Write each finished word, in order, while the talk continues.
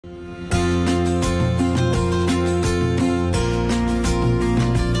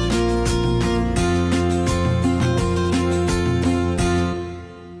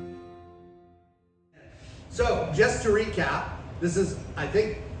just to recap, this is, I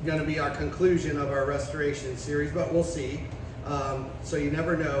think, going to be our conclusion of our restoration series, but we'll see. So you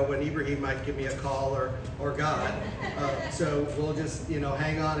never know when Ibrahim might give me a call or God. So we'll just,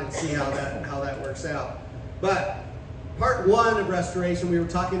 hang on and see how that works out. But part one of restoration, we were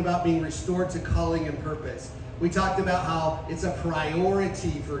talking about being restored to calling and purpose. We talked about how it's a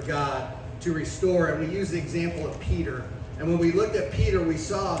priority for God to restore, and we used the example of Peter. And when we looked at Peter, we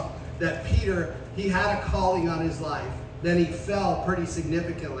saw that Peter, he had a calling on his life. Then he fell pretty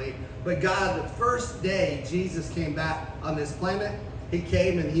significantly. But God, the first day Jesus came back on this planet, he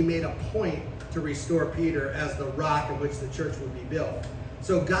came and he made a point to restore Peter as the rock in which the church would be built.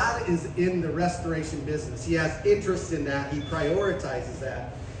 So God is in the restoration business. He has interest in that. He prioritizes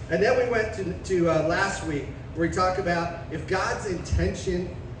that. And then we went to last week where we talked about if God's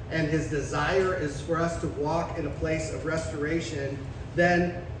intention and his desire is for us to walk in a place of restoration,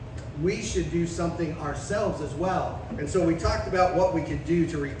 then we should do something ourselves as well. And so we talked about what we could do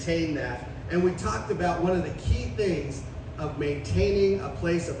to retain that. And we talked about one of the key things of maintaining a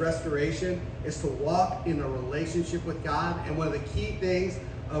place of restoration is to walk in a relationship with God. And one of the key things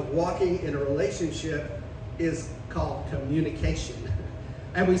of walking in a relationship is called communication.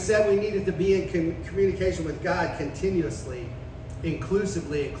 And we said we needed to be in communication with God continuously,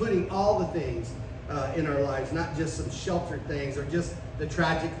 inclusively, including all the things in our lives, not just some sheltered things or just the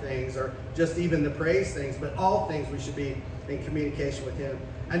tragic things or just even the praise things, but all things we should be in communication with him.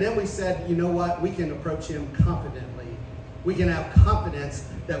 And then we said, you know what? We can approach him confidently. We can have confidence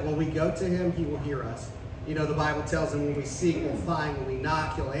that when we go to him, he will hear us. The Bible tells him when we seek, we'll find. When we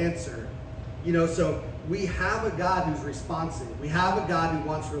knock, he'll answer. So we have a God who's responsive. We have a God who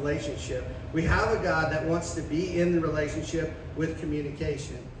wants relationship. We have a God that wants to be in the relationship with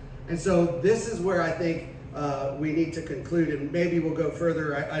communication. And so this is where I think we need to conclude, and maybe we'll go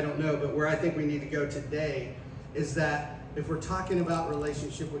further, I don't know, but where I think we need to go today is that if we're talking about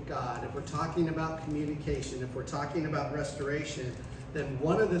relationship with God, if we're talking about communication, if we're talking about restoration, then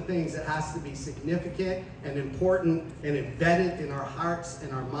one of the things that has to be significant and important and embedded in our hearts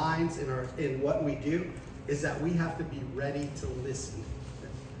and our minds, in what we do, is that we have to be ready to listen.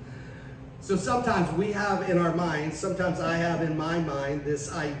 So sometimes we have in our minds, sometimes I have in my mind,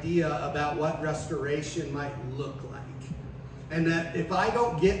 this idea about what restoration might look like. And that if I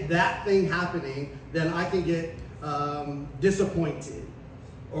don't get that thing happening, then I can get disappointed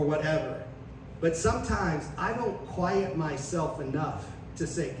or whatever. But sometimes I don't quiet myself enough to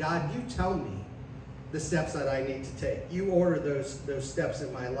say, God, you tell me the steps that I need to take. You order those steps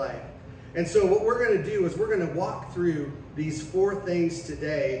in my life. And so what we're going to do is we're going to walk through these 4 things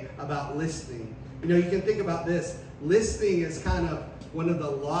today about listening. You can think about this. Listening is kind of one of the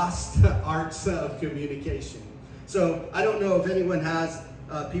lost arts of communication. So I don't know if anyone has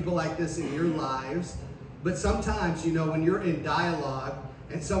people like this in your lives, but sometimes, when you're in dialogue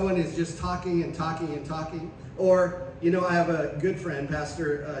and someone is just talking and talking and talking, or, I have a good friend,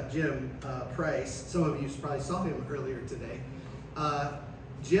 Pastor Jim Price. Some of you probably saw him earlier today.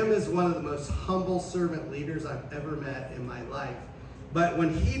 Jim is one of the most humble servant leaders I've ever met in my life. But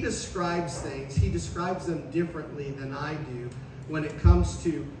when he describes things, he describes them differently than I do when it comes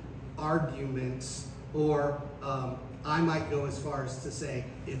to arguments, or I might go as far as to say,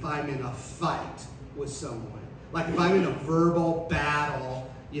 if I'm in a fight with someone. Like if I'm in a verbal battle,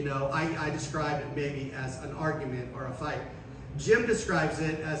 I describe it maybe as an argument or a fight. Jim describes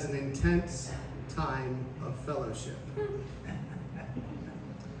it as an intense time of fellowship.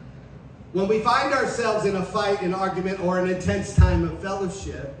 When we find ourselves in a fight, an argument, or an intense time of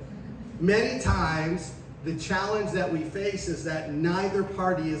fellowship, many times the challenge that we face is that neither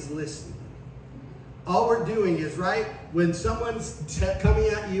party is listening. All we're doing is, right, when someone's coming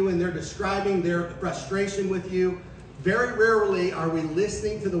at you and they're describing their frustration with you, very rarely are we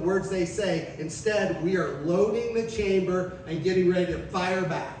listening to the words they say. Instead, we are loading the chamber and getting ready to fire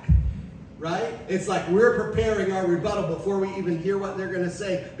back. Right? It's like we're preparing our rebuttal before we even hear what they're going to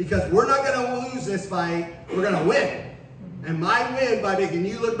say, because we're not going to lose this fight. We're going to win. And might win by making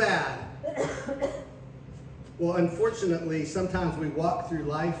you look bad. Well, unfortunately, sometimes we walk through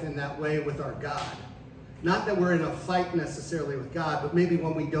life in that way with our God. Not that we're in a fight necessarily with God, but maybe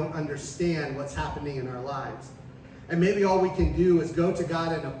when we don't understand what's happening in our lives. And maybe all we can do is go to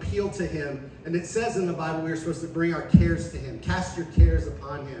God and appeal to him. And it says in the Bible we are supposed to bring our cares to him. Cast your cares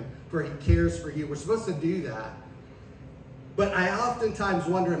upon him, for he cares for you. We're supposed to do that. But I oftentimes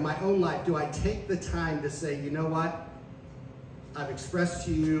wonder in my own life, do I take the time to say, you know what? I've expressed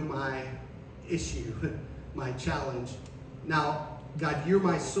to you my issue, my challenge. Now, God, you're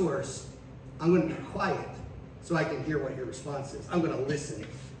my source. I'm going to be quiet so I can hear what your response is. I'm going to listen.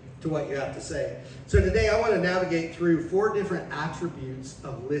 to what you have to say. So today I want to navigate through 4 different attributes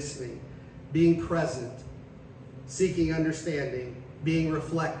of listening: being present, seeking understanding, being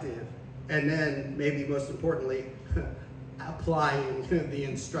reflective, and then maybe most importantly, applying the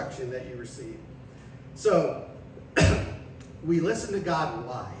instruction that you receive. So we listen to God.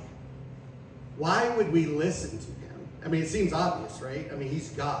 Why? Why would we listen to him? I mean, it seems obvious, right? I mean, he's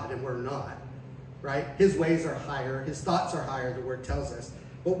God and we're not, right? His ways are higher. His thoughts are higher, the word tells us.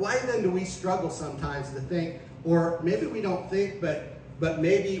 But why then do we struggle sometimes to think, or maybe we don't think, but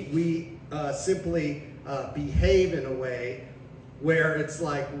maybe we simply behave in a way where it's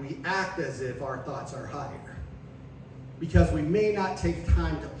like we act as if our thoughts are higher, because we may not take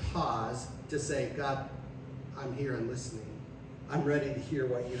time to pause to say, God, I'm here and listening. I'm ready to hear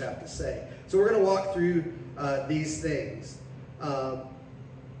what you have to say. So we're going to walk through these things.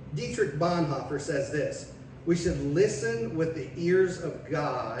 Dietrich Bonhoeffer says this: we should listen with the ears of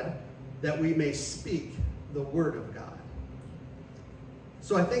God that we may speak the word of God.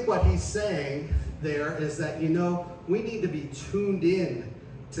 So I think what he's saying there is that, you know, we need to be tuned in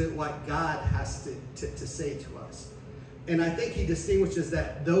to what God has to say to us. And I think he distinguishes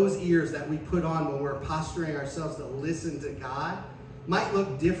that those ears that we put on when we're posturing ourselves to listen to God might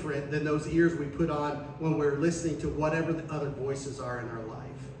look different than those ears we put on when we're listening to whatever the other voices are in our life.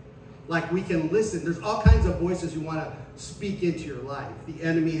 Like, we can listen. There's all kinds of voices you want to speak into your life. The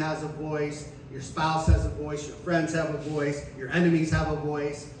enemy has a voice. Your spouse has a voice. Your friends have a voice. Your enemies have a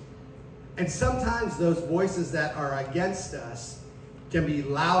voice. And sometimes those voices that are against us can be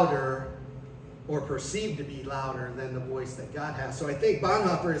louder, or perceived to be louder, than the voice that God has. So I think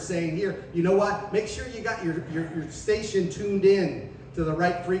Bonhoeffer is saying here, you know what? Make sure you got your station tuned in to the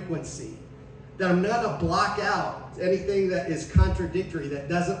right frequency. That I'm not to block out anything that is contradictory, that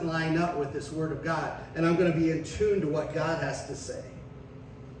doesn't line up with this word of God. And I'm going to be in tune to what God has to say.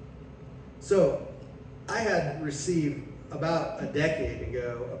 So I had received about a decade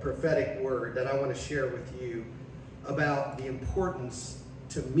ago a prophetic word that I want to share with you about the importance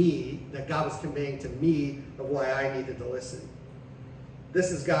to me, that God was conveying to me, of why I needed to listen.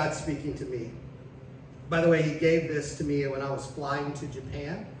 This is God speaking to me. By the way, he gave this to me when I was flying to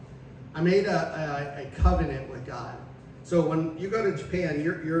Japan. I made a covenant with God. So when you go to Japan,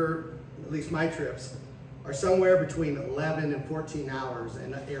 your at least my trips, are somewhere between 11 and 14 hours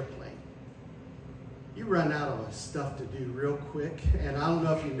in an airplane. You run out of stuff to do real quick. And I don't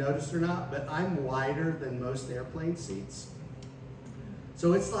know if you noticed or not, but I'm wider than most airplane seats.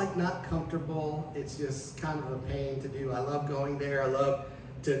 So it's like not comfortable. It's just kind of a pain to do. I love going there. I love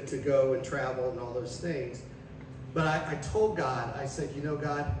to go and travel and all those things. But I told God, I said, you know,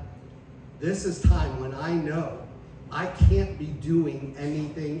 God, this is time when I know I can't be doing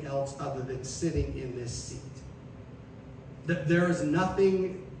anything else other than sitting in this seat. There is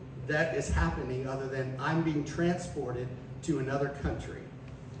nothing that is happening other than I'm being transported to another country.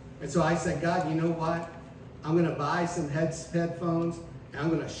 And so I said, God, you know what? I'm going to buy some headphones, and I'm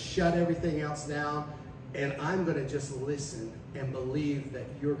going to shut everything else down, and I'm going to just listen and believe that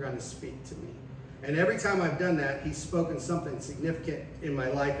you're going to speak to me. And every time I've done that, he's spoken something significant in my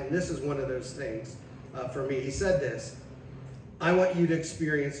life, and this is one of those things for me. He said this: I want you to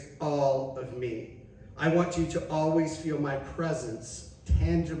experience all of me. I want you to always feel my presence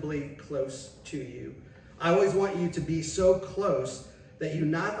tangibly close to you. I always want you to be so close that you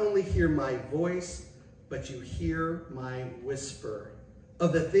not only hear my voice, but you hear my whisper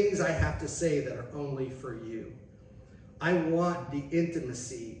of the things I have to say that are only for you. I want the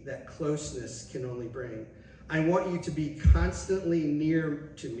intimacy that closeness can only bring. I want you to be constantly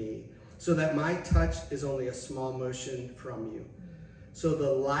near to me so that my touch is only a small motion from you. So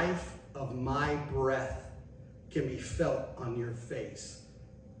the life of my breath can be felt on your face.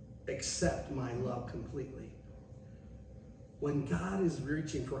 Accept my love completely. When God is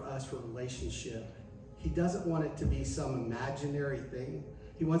reaching for us for relationship, he doesn't want it to be some imaginary thing.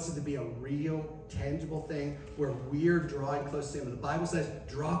 He wants it to be a real, tangible thing where we're drawing close to him. And the Bible says,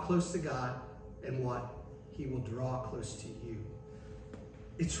 draw close to God, and what? He will draw close to you.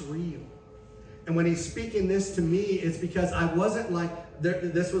 It's real. And when he's speaking this to me, it's because I wasn't like,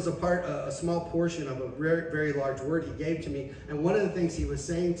 this was a small portion of a very, very large word he gave to me. And one of the things he was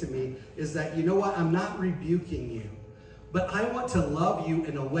saying to me is that, you know what? I'm not rebuking you, but I want to love you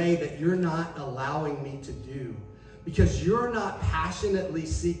in a way that you're not allowing me to do. Because you're not passionately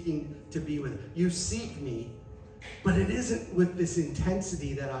seeking to be with me. You seek me, but it isn't with this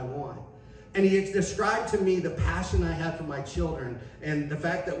intensity that I want. And he described to me the passion I had for my children and the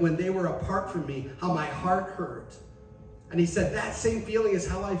fact that when they were apart from me, how my heart hurt. And he said, that same feeling is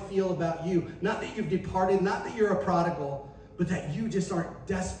how I feel about you. Not that you've departed, not that you're a prodigal, but that you just aren't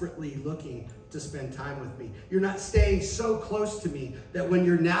desperately looking to spend time with me. You're not staying so close to me that when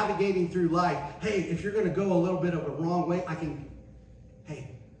you're navigating through life, hey, if you're going to go a little bit of a wrong way, I can,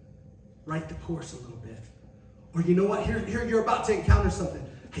 hey, right the course a little bit. Or you know what, here you're about to encounter something.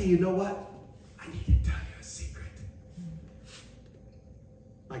 Hey, you know what? I need to tell you a secret.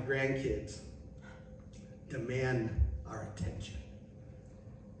 My grandkids demand our attention.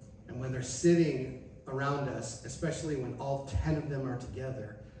 And when they're sitting around us, especially when all 10 of them are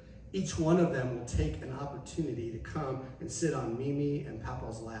together, each one of them will take an opportunity to come and sit on Mimi and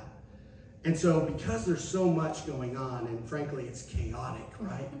Papa's lap. And so because there's so much going on, and frankly, it's chaotic,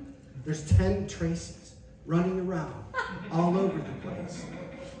 right? There's 10 Tracies running around all over the place.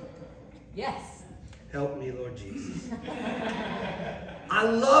 Yes. Help me, Lord Jesus. I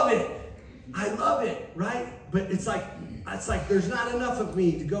love it. I love it, right? But it's like there's not enough of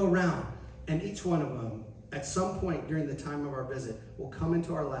me to go around. And each one of them, at some point during the time of our visit, will come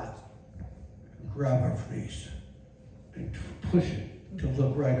into our laps, grab our face, and push it to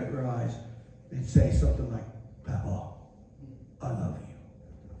look right at our eyes and say something like, Papa, I love you.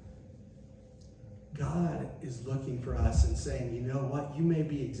 God is looking for us and saying, you know what? You may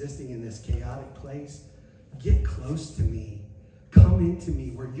be existing in this chaotic place. Get close to me. Come into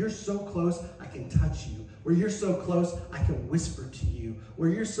me. Where you're so close, I can touch you. Where you're so close, I can whisper to you. Where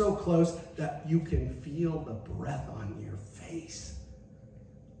you're so close that you can feel the breath on your face.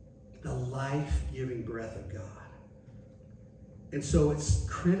 The life-giving breath of God. And so it's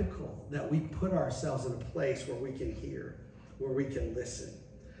critical that we put ourselves in a place where we can hear, where we can listen.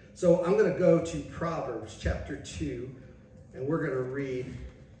 So I'm going to go to Proverbs chapter 2, and we're going to read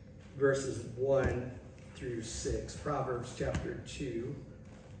verses 1 through 6. Proverbs chapter 2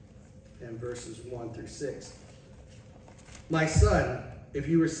 and verses 1 through 6. My son, if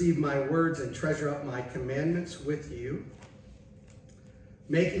you receive my words and treasure up my commandments with you,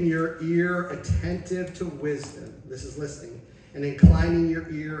 making your ear attentive to wisdom, this is listening, and inclining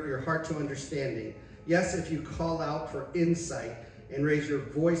your heart to understanding. Yes, if you call out for insight and raise your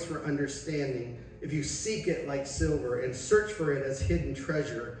voice for understanding, if you seek it like silver and search for it as hidden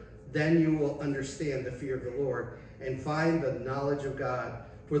treasure, then you will understand the fear of the Lord and find the knowledge of God.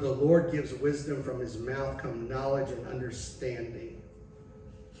 For the Lord gives wisdom, from his mouth come knowledge and understanding.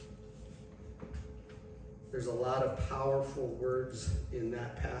 There's a lot of powerful words in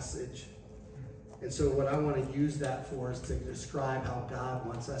that passage. And so what I want to use that for is to describe how God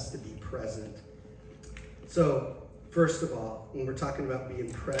wants us to be present. So, first of all, when we're talking about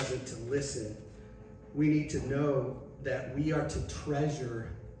being present to listen, we need to know that we are to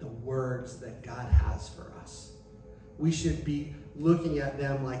treasure the words that God has for us. We should be looking at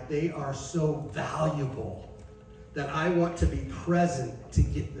them like they are so valuable that I want to be present to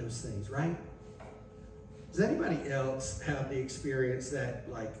get those things, right? Does anybody else have the experience that,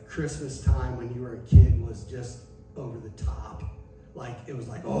 like, Christmas time when you were a kid was just over the top? Like, it was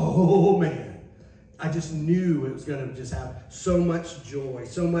like, oh man, I just knew it was going to just have so much joy,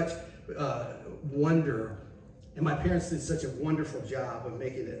 so much wonder. And my parents did such a wonderful job of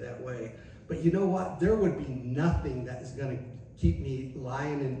making it that way. But you know what? There would be nothing that is going to keep me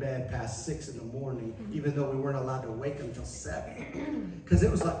lying in bed past 6 in the morning, even though we weren't allowed to wake until 7. Because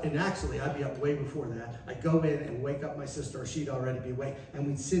it was like, and actually I'd be up way before that. I'd go in and wake up my sister, or she'd already be awake, and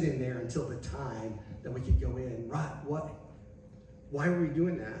we'd sit in there until the time that we could go in. Right? What? Why were we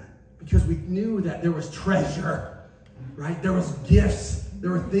doing that? Because we knew that there was treasure, right? There was gifts.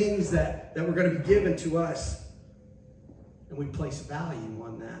 There were things that were going to be given to us. And we placed value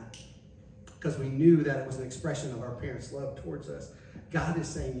on that because we knew that it was an expression of our parents' love towards us. God is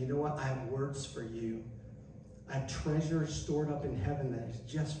saying, you know what? I have words for you. I have treasure stored up in heaven that is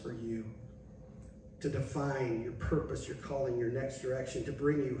just for you, to define your purpose, your calling, your next direction, to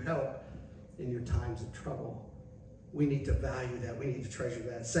bring you help in your times of trouble. We need to value that. We need to treasure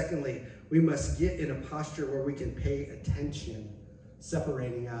that. Secondly, we must get in a posture where we can pay attention,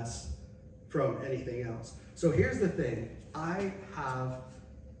 separating us from anything else. So here's the thing. I have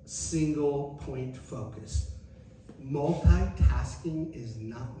single point focus. Multitasking is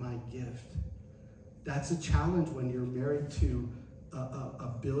not my gift. That's a challenge when you're married to a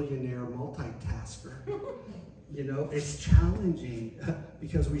billionaire multitasker. You know, it's challenging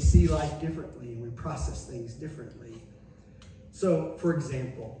because we see life differently and we process things differently. So, for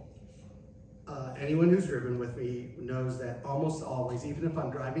example, anyone who's driven with me knows that almost always, even if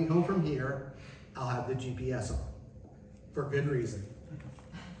I'm driving home from here, I'll have the GPS on, for good reason.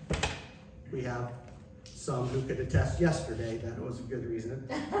 We have some who could attest yesterday that it was a good reason.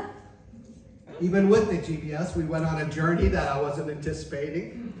 Even with the GPS, we went on a journey that I wasn't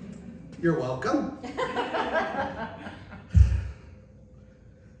anticipating. You're welcome.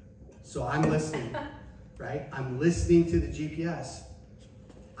 So I'm listening, right? I'm listening to the GPS.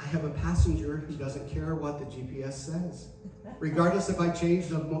 I have a passenger who doesn't care what the GPS says. Regardless if I change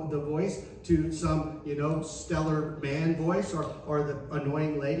the voice to some, stellar man voice or the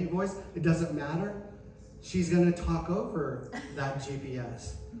annoying lady voice, it doesn't matter. She's going to talk over that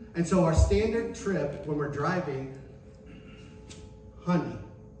GPS. And so our standard trip when we're driving, honey,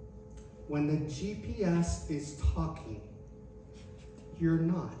 when the GPS is talking, you're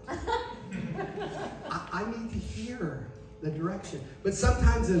not. I need to hear the direction. But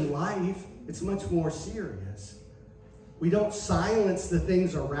sometimes in life, it's much more serious. We don't silence the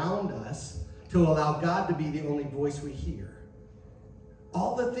things around us to allow God to be the only voice we hear.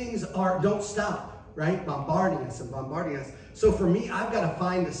 All the things don't stop, right? Bombarding us and bombarding us. So for me, I've got to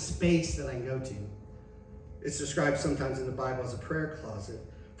find a space that I can go to. It's described sometimes in the Bible as a prayer closet.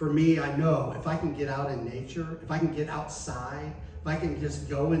 For me, I know if I can get out in nature, if I can get outside, if I can just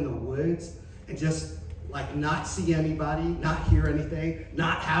go in the woods and just not see anybody, not hear anything,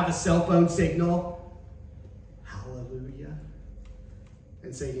 not have a cell phone signal, hallelujah,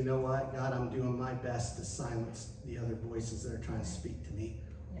 and say, you know what, God, I'm doing my best to silence the other voices that are trying to speak to me.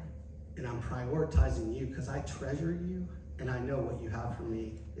 Yeah. And I'm prioritizing you because I treasure you, and I know what you have for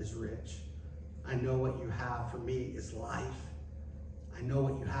me is rich. I know what you have for me is life. I know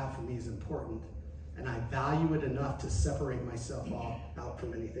what you have for me is important, and I value it enough to separate myself out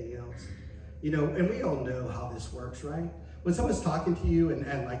from anything else. And we all know how this works, right? When someone's talking to you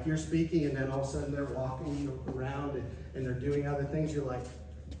and you're speaking and then all of a sudden they're walking around and they're doing other things, you're like,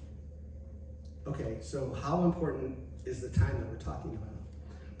 okay, so how important is the time that we're talking about?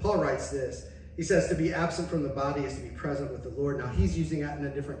 Paul writes this. He says to be absent from the body is to be present with the Lord. Now he's using that in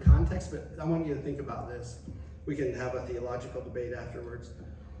a different context, but I want you to think about this. We can have a theological debate afterwards.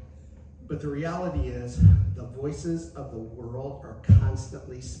 But the reality is the voices of the world are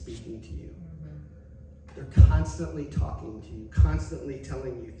constantly speaking to you. They're constantly talking to you, constantly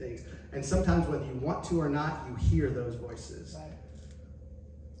telling you things. And sometimes whether you want to or not, you hear those voices. Right.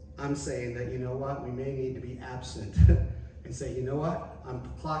 I'm saying that, you know what, we may need to be absent and say, you know what, I'm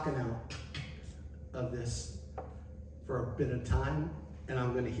clocking out of this for a bit of time, and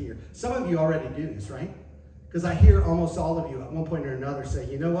I'm going to hear. Some of you already do this, right? Because I hear almost all of you at one point or another say,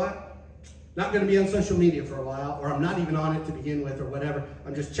 you know what, not going to be on social media for a while, or I'm not even on it to begin with, or whatever.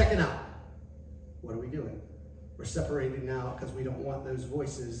 I'm just checking out. What are we doing? We're separating now because we don't want those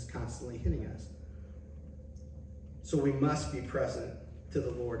voices constantly hitting us. So we must be present to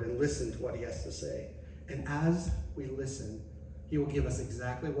the Lord and listen to what he has to say. And as we listen, he will give us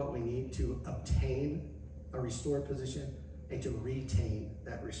exactly what we need to obtain a restored position and to retain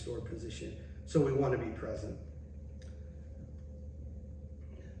that restored position. So we want to be present.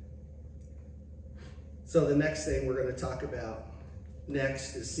 So the next thing we're going to talk about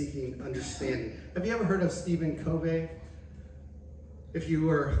next is seeking understanding. Have you ever heard of Stephen Covey? If you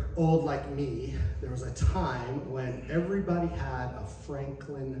were old like me, there was a time when everybody had a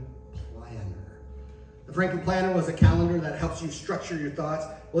Franklin planner. The Franklin planner was a calendar that helps you structure your thoughts.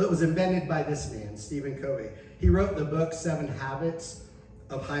 Well, it was invented by this man, Stephen Covey. He wrote the book 7 Habits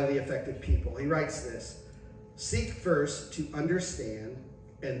of Highly Effective People. He writes this: seek first to understand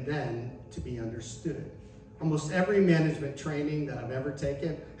and then to be understood. Almost every management training that I've ever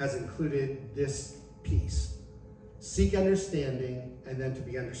taken has included this piece. Seek understanding and then to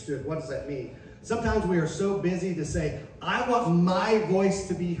be understood. What does that mean? Sometimes we are so busy to say, I want my voice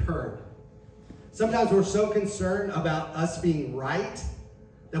to be heard. Sometimes we're so concerned about us being right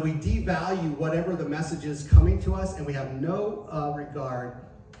that we devalue whatever the message is coming to us, and we have no regard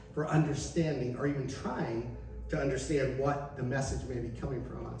for understanding or even trying to understand what the message may be coming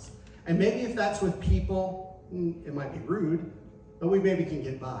from us. And maybe if that's with people, it might be rude, but we maybe can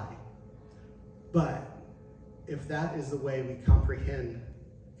get by. But if that is the way we comprehend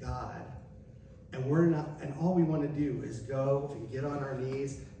God, and we're not, and all we want to do is go and get on our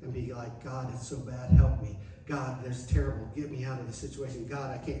knees and be like, God, it's so bad, help me. God, this is terrible, get me out of the situation.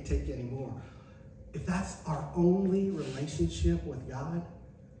 God, I can't take anymore. If that's our only relationship with God,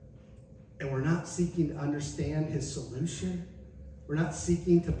 and we're not seeking to understand his solution, we're not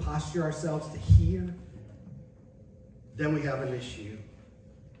seeking to posture ourselves to hear, then we have an issue.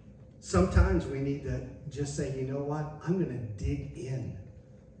 Sometimes we need to just say, you know what? I'm going to dig in.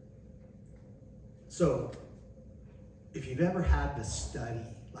 So if you've ever had to study,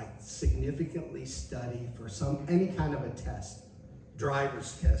 like significantly study for any kind of a test,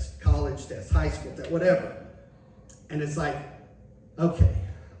 driver's test, college test, high school test, whatever, and it's like, okay,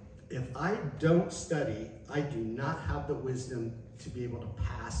 if I don't study, I do not have the wisdom to be able to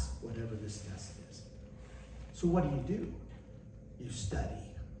pass whatever this test is. So what do? You study.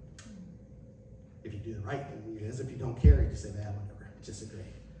 If you do the right thing, it is. If you don't care, you just say, whatever, just agree.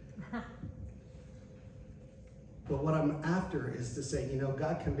 But what I'm after is to say,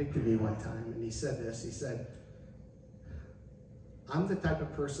 God convicted me one time, and he said this. He said, I'm the type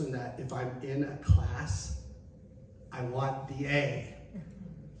of person that if I'm in a class, I want the A.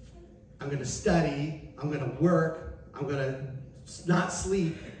 I'm going to study, I'm going to work, I'm going to not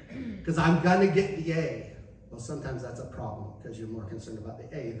sleep, because I'm going to get the A. Well, sometimes that's a problem, because you're more concerned about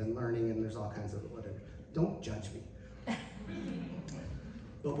the A than learning, and there's all kinds of whatever. Don't judge me.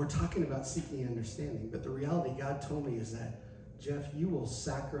 But we're talking about seeking understanding. But the reality God told me is that, Jeff, you will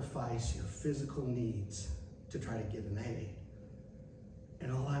sacrifice your physical needs to try to get an A.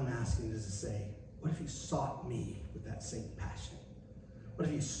 And all I'm asking is to say, what if you sought me with that same passion? What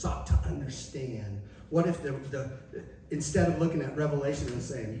if you sought to understand? What if instead of looking at Revelation and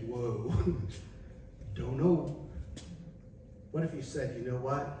saying, whoa, don't know. What if you said, you know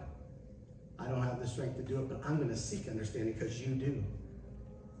what? I don't have the strength to do it, but I'm going to seek understanding because you do.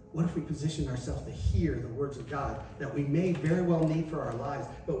 What if we position ourselves to hear the words of God that we may very well need for our lives,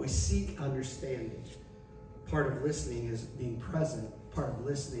 but we seek understanding? Part of listening is being present. Part of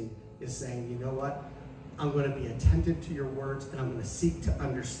listening is saying, you know what? I'm going to be attentive to your words, and I'm going to seek to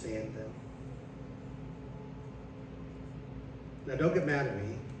understand them. Now, don't get mad at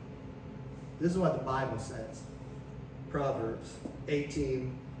me. This is what the Bible says. Proverbs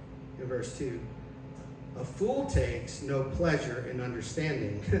 18 and verse 2. A fool takes no pleasure in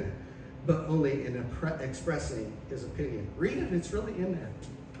understanding, but only in expressing his opinion. Read it, it's really in there.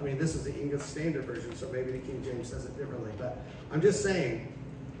 I mean, this is the English Standard Version, so maybe the King James says it differently, but I'm just saying,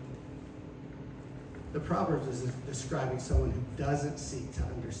 the Proverbs is describing someone who doesn't seek to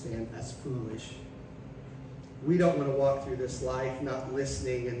understand as foolish. We don't want to walk through this life not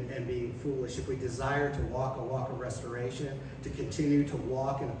listening and being foolish. If we desire to walk a walk of restoration, to continue to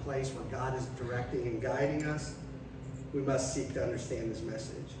walk in a place where God is directing and guiding us, we must seek to understand this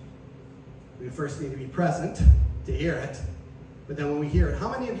message. We first need to be present to hear it, but then when we hear it, how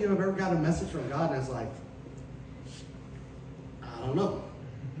many of you have ever got a message from God and it's like, I don't know.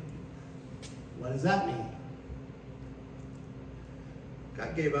 What does that mean?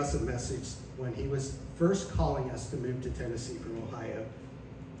 God gave us a message when he was first calling us to move to Tennessee from Ohio.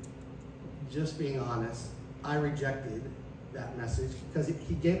 Just being honest, I rejected that message because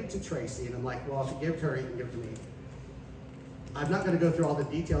he gave it to Tracy, and I'm like, well, if he gave it to her, he can give it to me. I'm not going to go through all the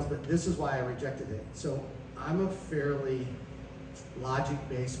details, but this is why I rejected it. So I'm a fairly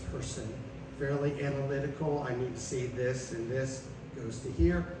logic-based person, fairly analytical. I need to see this, and this goes to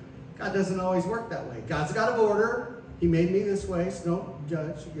here. God doesn't always work that way. God's got an order. He made me this way, so don't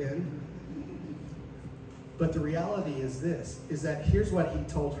judge again. But the reality is this, is that here's what he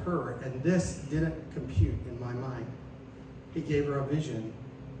told her, and this didn't compute in my mind. He gave her a vision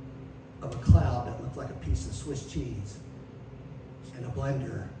of a cloud that looked like a piece of Swiss cheese and a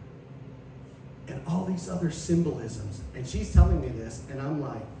blender and all these other symbolisms. And she's telling me this, and I'm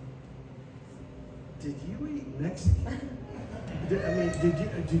like, did you eat Mexican?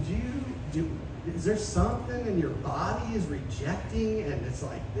 Is there something in your body is rejecting, and it's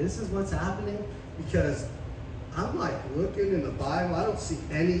like, this is what's happening? Because I'm like looking in the Bible, I don't see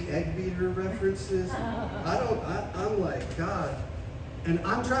any egg beater references. I'm like, God. And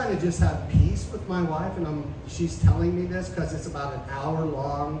I'm trying to just have peace with my wife, and she's telling me this because it's about an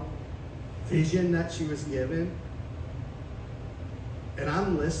hour-long vision that she was given. And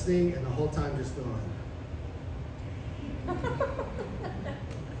I'm listening, and the whole time just going,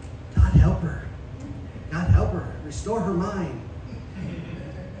 God help her. God help her. Restore her mind.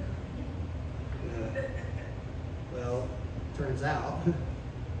 Well, turns out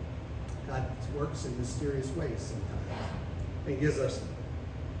God works in mysterious ways sometimes. He gives us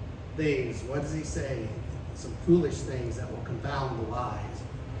things. What does he say? Some foolish things that will confound the wise.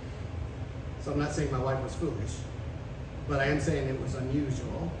 So I'm not saying my wife was foolish, but I am saying it was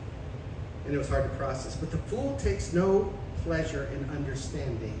unusual and it was hard to process. But the fool takes no pleasure in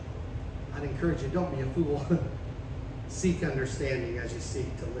understanding. I'd encourage you, don't be a fool. Seek understanding as you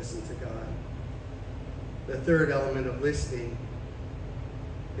seek to listen to God. The third element of listening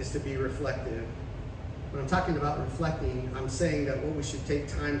is to be reflective. When I'm talking about reflecting, I'm saying that what we should take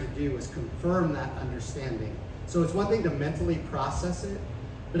time to do is confirm that understanding. So it's one thing to mentally process it,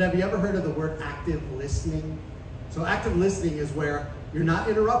 but have you ever heard of the word active listening? So active listening is where you're not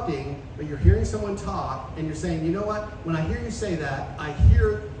interrupting, but you're hearing someone talk, and you're saying, you know what? When I hear you say that, I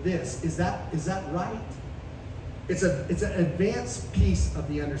hear this. Is that right? It's an advanced piece of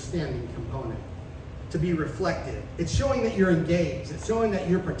the understanding component. To be reflective. It's showing that you're engaged. It's showing that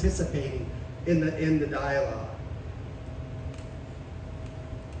you're participating in the dialogue.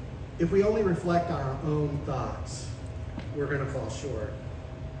 if we only reflect on our own thoughts, we're going to fall short.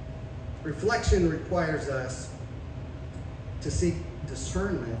 Reflection requires us to seek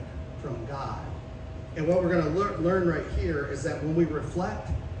discernment from God. And what we're going to learn right here is that when we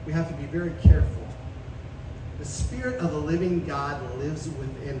reflect, we have to be very careful. The Spirit of the living God lives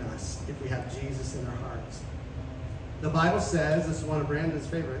within us if we have Jesus in our hearts. The Bible says, this is one of Brandon's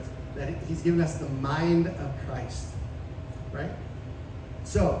favorites, that he's given us the mind of Christ, right?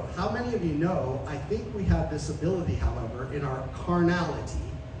 So, how many of you know, I think we have this ability, however, in our carnality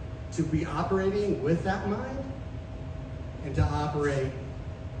to be operating with that mind and to operate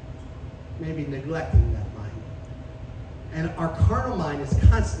maybe neglecting that mind. And our carnal mind is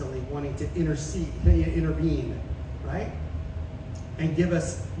constantly wanting to intervene, right? And give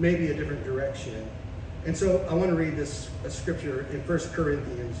us maybe a different direction. And so I want to read this scripture in 1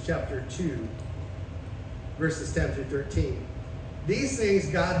 Corinthians chapter 2, verses 10 through 13. These things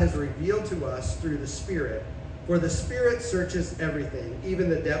God has revealed to us through the Spirit, for the Spirit searches everything, even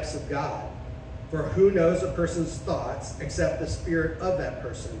the depths of God. For who knows a person's thoughts except the spirit of that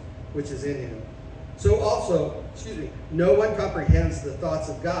person, which is in him? So also, no one comprehends the thoughts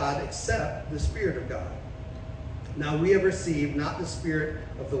of God except the Spirit of God. Now we have received not the spirit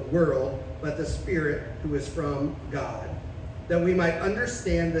of the world, but the Spirit who is from God, that we might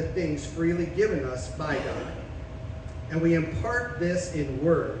understand the things freely given us by God. And we impart this in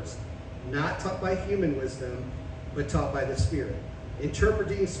words, not taught by human wisdom, but taught by the Spirit,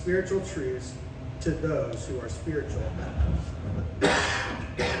 interpreting spiritual truths to those who are spiritual.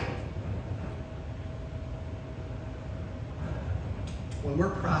 When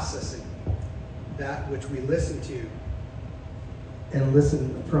we're processing that which we listen to and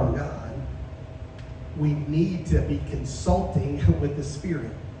listen from God, we need to be consulting with the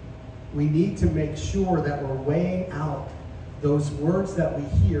Spirit. We need to make sure that we're weighing out those words that we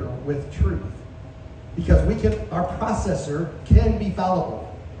hear with truth. Because our processor can be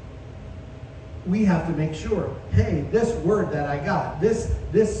fallible. We have to make sure, hey, this word that I got, this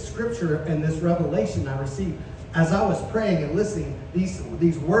scripture and this revelation I received, as I was praying and listening,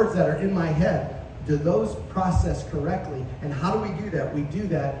 these words that are in my head, do those process correctly? And how do we do that? We do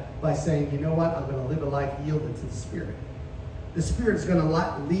that by saying, you know what, I'm going to live a life yielded to the Spirit. The Spirit is going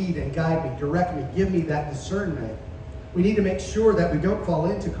to lead and guide me, direct me, give me that discernment. We need to make sure that we don't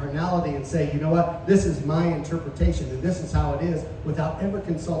fall into carnality and say, you know what, this is my interpretation and this is how it is, without ever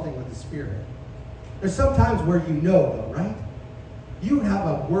consulting with the Spirit. There's some times where you know, though, right? You have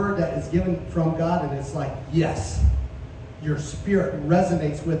a word that is given from God and it's like, yes, your spirit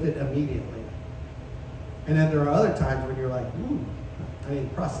resonates with it immediately. And then there are other times when you're like, ooh, I need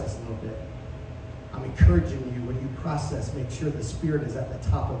to process a little bit. I'm encouraging you, when you process, make sure the Spirit is at the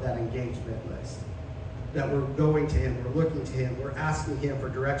top of that engagement list. That we're going to Him, we're looking to Him, we're asking Him for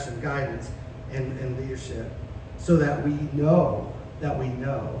direction, guidance, and leadership. So that we know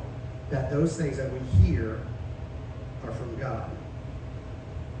that those things that we hear are from God.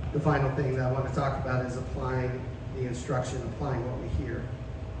 The final thing that I want to talk about is applying the instruction, applying what we hear.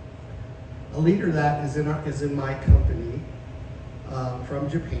 A leader that is in my company from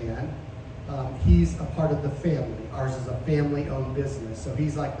Japan. He's a part of the family. Ours is a family-owned business, so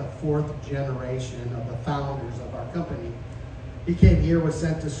he's like the fourth generation of the founders of our company. He came here, was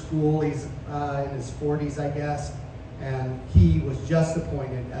sent to school. He's in his 40s, I guess, and he was just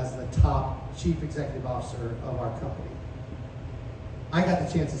appointed as the top chief executive officer of our company. I got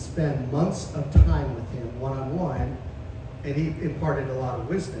the chance to spend months of time with him one-on-one, and he imparted a lot of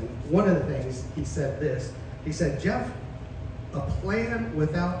wisdom. One of the things he said this, he said, Jeff, a plan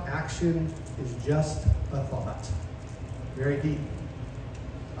without action is just a thought. Very deep.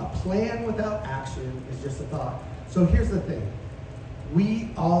 A plan without action is just a thought. So here's the thing.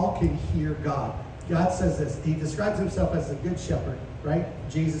 We all can hear God. God says this. He describes himself as the good shepherd, right?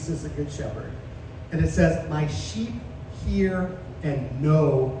 Jesus is the good shepherd. And it says, my sheep hear and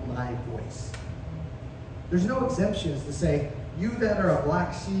know my voice. There's no exemptions to say, you that are a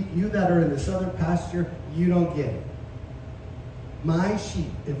black sheep, you that are in this other pasture, you don't get it. My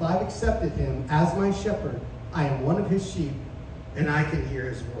sheep, if I've accepted him as my shepherd, I am one of his sheep, and I can hear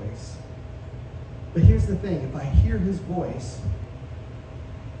his voice. But here's the thing, if I hear his voice,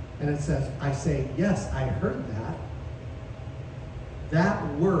 and it says, I say, yes, I heard that,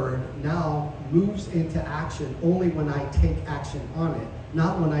 that word now moves into action only when I take action on it,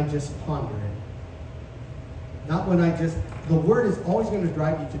 not when I just ponder it. Not when I just, the word is always going to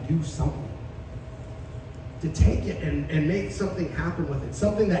drive you to do something. To take it and make something happen with it.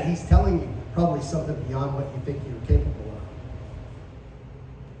 Something that he's telling you, probably something beyond what you think you're capable of.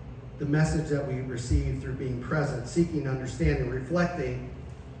 The message that we receive through being present, seeking understanding, reflecting,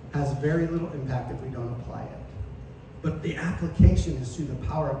 has very little impact if we don't apply it. But the application is through the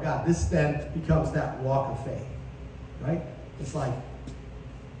power of God. This then becomes that walk of faith, right? It's like,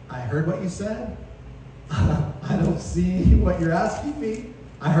 I heard what you said. I don't see what you're asking me.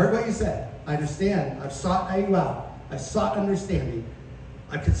 I heard what you said. I understand. I've sought you out. I sought understanding.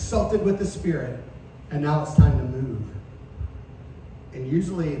 I consulted with the Spirit. And now it's time to move. And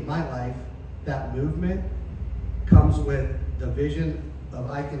usually in my life, that movement comes with the vision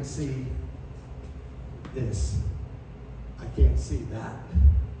of I can see this. I can't see that.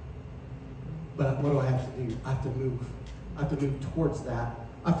 But what do I have to do? I have to move. I have to move towards that.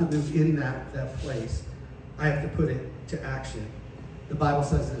 I have to move in that place. I have to put it to action. The Bible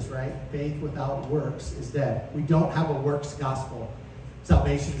says this, right? Faith without works is dead. We don't have a works gospel.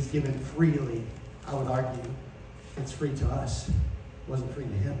 Salvation is given freely. I would argue it's free to us. It wasn't free to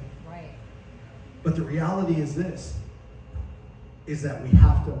him. Right. But the reality is this, is that we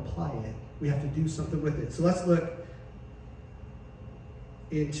have to apply it. We have to do something with it. So let's look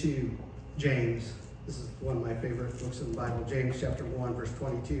into James. This is one of my favorite books in the Bible. James chapter 1, verse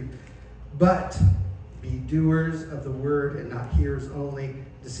 22. But be doers of the word and not hearers only,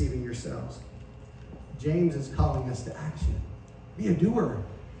 deceiving yourselves. James is calling us to action. Be a doer.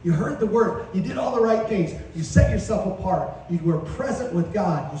 You heard the word. You did all the right things. You set yourself apart. You were present with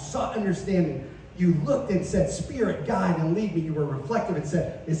God. You sought understanding. You looked and said, Spirit, guide and lead me. You were reflective and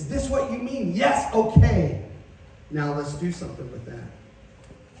said, is this what you mean? Yes, okay. Now let's do something with that.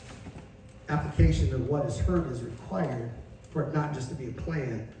 Application of what is heard is required for it not just to be a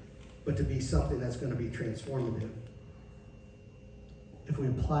plan, but to be something that's going to be transformative. If we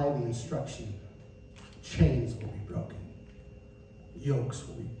apply the instruction, chains will be broken. Yokes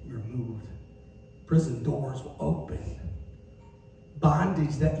will be removed. Prison doors will open.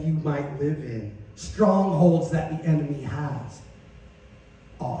 Bondage that you might live in. Strongholds that the enemy has.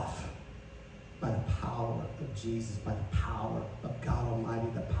 Off. By the power of Jesus. By the power of God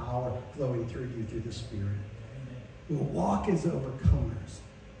Almighty. The power flowing through you through the Spirit. We'll walk as overcomers.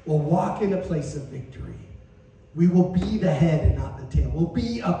 We'll walk in a place of victory. We will be the head and not the tail. We'll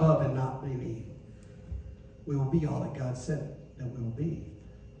be above and not beneath. We will be all that God said that we will be.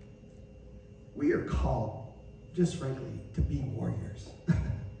 We are called, just frankly, to be warriors.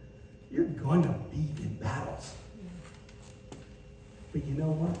 You're going to be in battles. But you know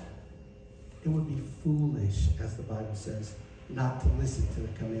what? It would be foolish, as the Bible says, not to listen to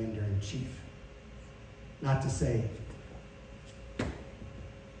the commander-in-chief. Not to say,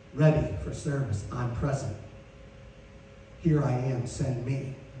 ready for service, I'm present. Here I am, send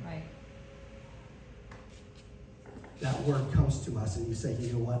me. Right. That word comes to us and you say,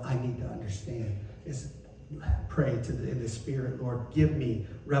 you know what, I need to understand. Pray in the Spirit, Lord, give me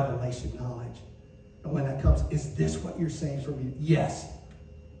revelation knowledge. And when that comes, is this what you're saying for me? Yes.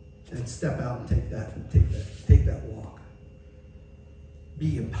 And step out and take that walk.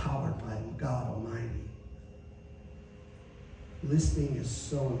 Be empowered by God Almighty. Listening is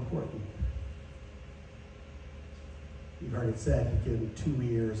so important. You've heard it said, you give 2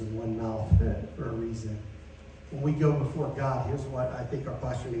 ears and 1 mouth for a reason. When we go before God, here's what I think our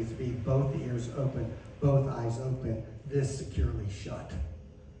posture needs to be. Both ears open, both eyes open, this securely shut.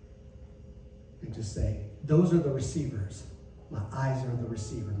 And just say, those are the receivers. My eyes are the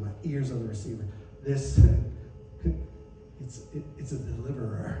receiver. My ears are the receiver. This, it's a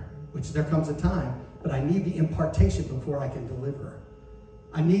deliverer, which there comes a time, but I need the impartation before I can deliver.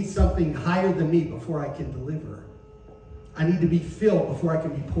 I need something higher than me before I can deliver. I need to be filled before I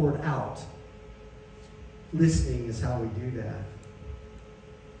can be poured out. Listening is how we do that.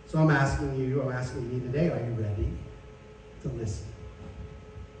 So I'm asking me today, are you ready to listen?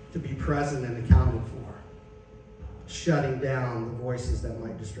 To be present and accounted for? Shutting down the voices that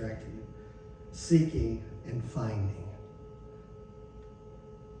might distract you. Seeking and finding.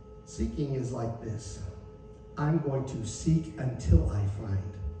 Seeking is like this. I'm going to seek until I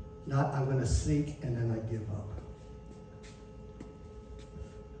find. Not I'm going to seek and then I give up.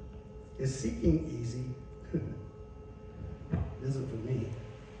 Is seeking easy? It isn't for me.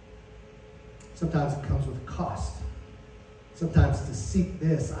 Sometimes it comes with cost. Sometimes to seek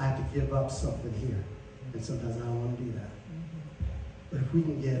this, I have to give up something here. And sometimes I don't want to do that. But if we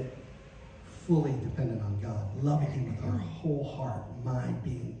can get fully dependent on God, loving him with our whole heart, mind,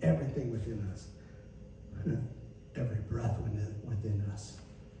 being, everything within us, every breath within us,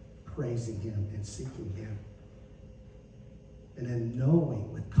 praising him and seeking him. And then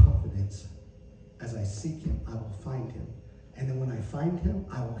knowing with confidence, as I seek him, I will find him. And then when I find him,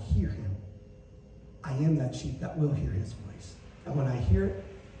 I will hear him. I am that sheep that will hear his voice. And when I hear it,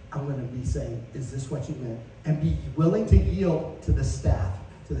 I'm going to be saying, is this what you meant? And be willing to yield to the staff.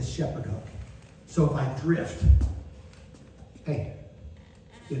 to the shepherd hook. So if I drift, hey,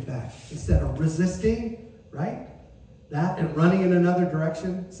 get back. Instead of resisting, right? That and running in another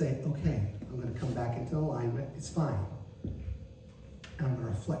direction, say, okay, I'm going to come back into alignment. It's fine. And I'm going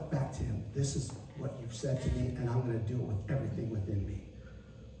to reflect back to him. This is what you've said to me, and I'm going to do it with everything within me.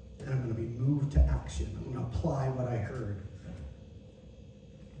 And I'm going to be moved to action. I'm going to apply what I heard.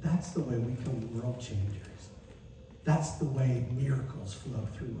 That's the way we become world changers. That's the way miracles flow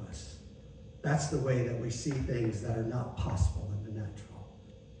through us. That's the way that we see things that are not possible in the natural.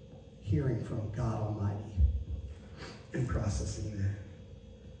 Hearing from God Almighty and processing that.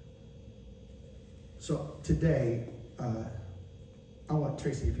 So today, I want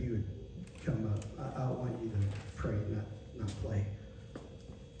Tracy, if you would come up. I want you to pray, not play.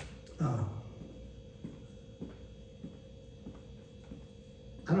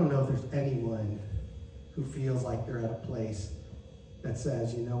 I don't know if there's anyone who feels like they're at a place that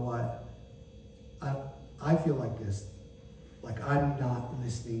says, you know what, I feel like this, like I'm not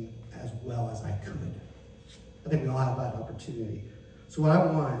listening as well as I could. I think we all have that opportunity. So what I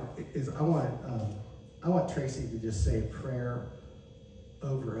want is I want Tracy to just say a prayer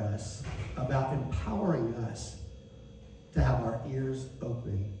over us about empowering us to have our ears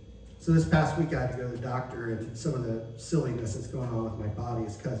open. So this past week I had to go to the doctor, and some of the silliness that's going on with my body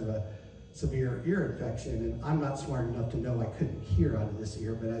is because of a severe ear infection, and I'm not smart enough to know I couldn't hear out of this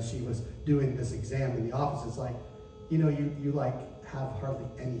ear, but as she was doing this exam in the office, it's like, you know, you like have hardly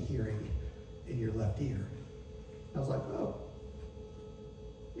any hearing in your left ear. I was like, oh,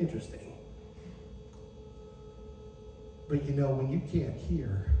 interesting. But you know, when you can't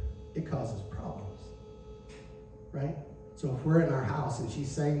hear, it causes problems, right? So if we're in our house and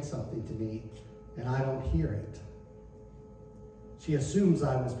she's saying something to me and I don't hear it, she assumes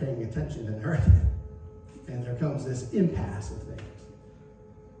I was paying attention and heard it. And there comes this impasse of things.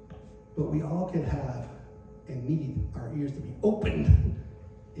 But we all could have and need our ears to be opened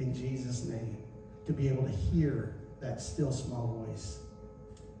in Jesus' name, to be able to hear that still small voice.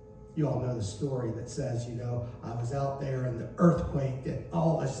 You all know the story that says, you know, I was out there and the earthquake and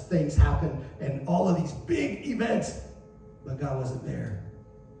all these things happened and all of these big events, but God wasn't there.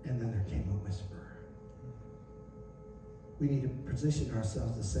 And then there came a whisper. We need to position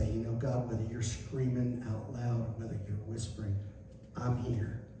ourselves to say, you know, God, whether you're screaming out loud or whether you're whispering, I'm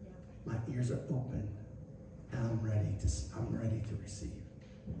here. My ears are open and I'm ready to receive.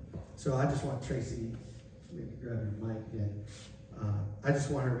 So I just want Tracy, maybe grab her mic, and I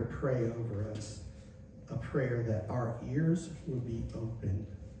just want her to pray over us a prayer that our ears would be open,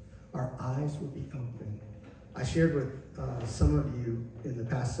 our eyes would be open. I shared with some of you in the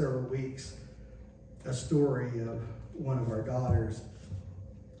past several weeks a story of one of our daughters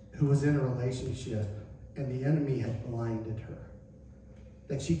who was in a relationship and the enemy had blinded her,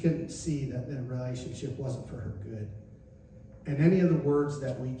 that she couldn't see that the relationship wasn't for her good. And any of the words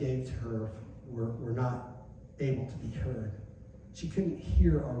that we gave to her were not able to be heard. She couldn't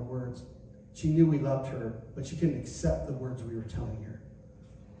hear our words. She knew we loved her, but she couldn't accept the words we were telling her.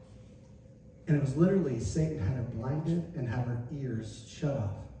 And it was literally Satan had her blinded and had her ears shut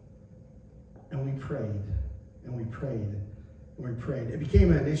off. And we prayed, and we prayed, and we prayed. It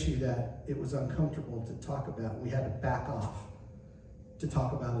became an issue that it was uncomfortable to talk about. We had to back off to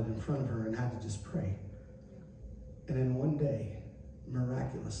talk about it in front of her and had to just pray. And then one day,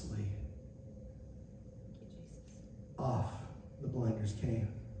 miraculously, off the blinders came.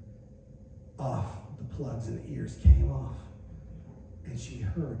 Off the plugs and the ears came off. And she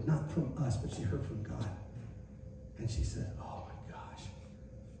heard, not from us, but she heard from God. And she said, oh my gosh,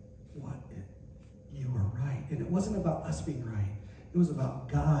 you were right. And it wasn't about us being right. It was about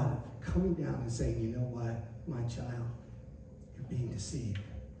God coming down and saying, you know what, my child, you're being deceived.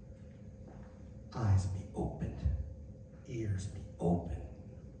 Eyes be opened, ears be open.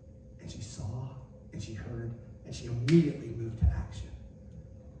 And she saw, and she heard, and she immediately moved to action.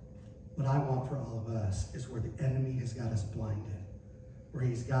 What I want for all of us is where the enemy has got us blinded, where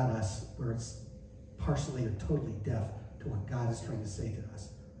he's got us, where it's partially or totally deaf to what God is trying to say to us,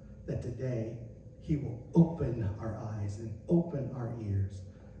 that today he will open our eyes and open our ears.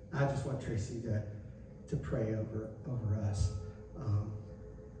 I just want Tracy to pray over us.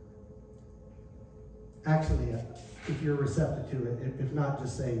 Actually, if you're receptive to it, if not,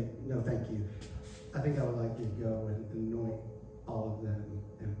 just say, no, thank you. I think I would like you to go and anoint all of them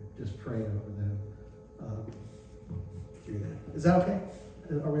and just pray over them. Do that. Is that okay?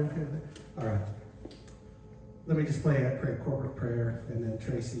 Are we okay with that? All right. Let me just pray a corporate prayer, and then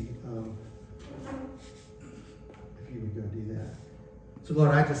Tracy, if you would go do that. So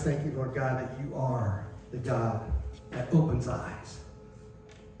Lord, I just thank you, Lord God, that you are the God that opens eyes.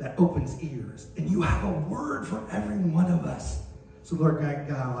 that opens ears. And you have a word for every one of us. So Lord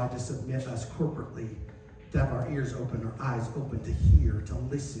God, I just submit us corporately to have our ears open, our eyes open to hear, to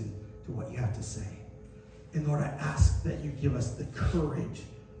listen to what you have to say. And Lord, I ask that you give us the courage,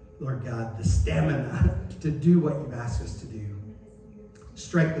 Lord God, the stamina to do what you've asked us to do.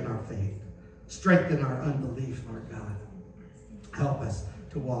 Strengthen our faith. Strengthen our unbelief, Lord God. Help us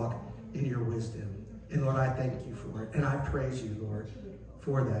to walk in your wisdom. And Lord, I thank you for it. And I praise you, Lord,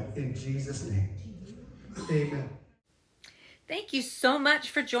 for that. In Jesus' name, amen. Thank you so much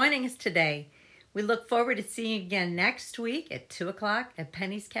for joining us today. We look forward to seeing you again next week at 2 o'clock at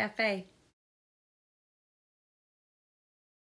Penny's Cafe.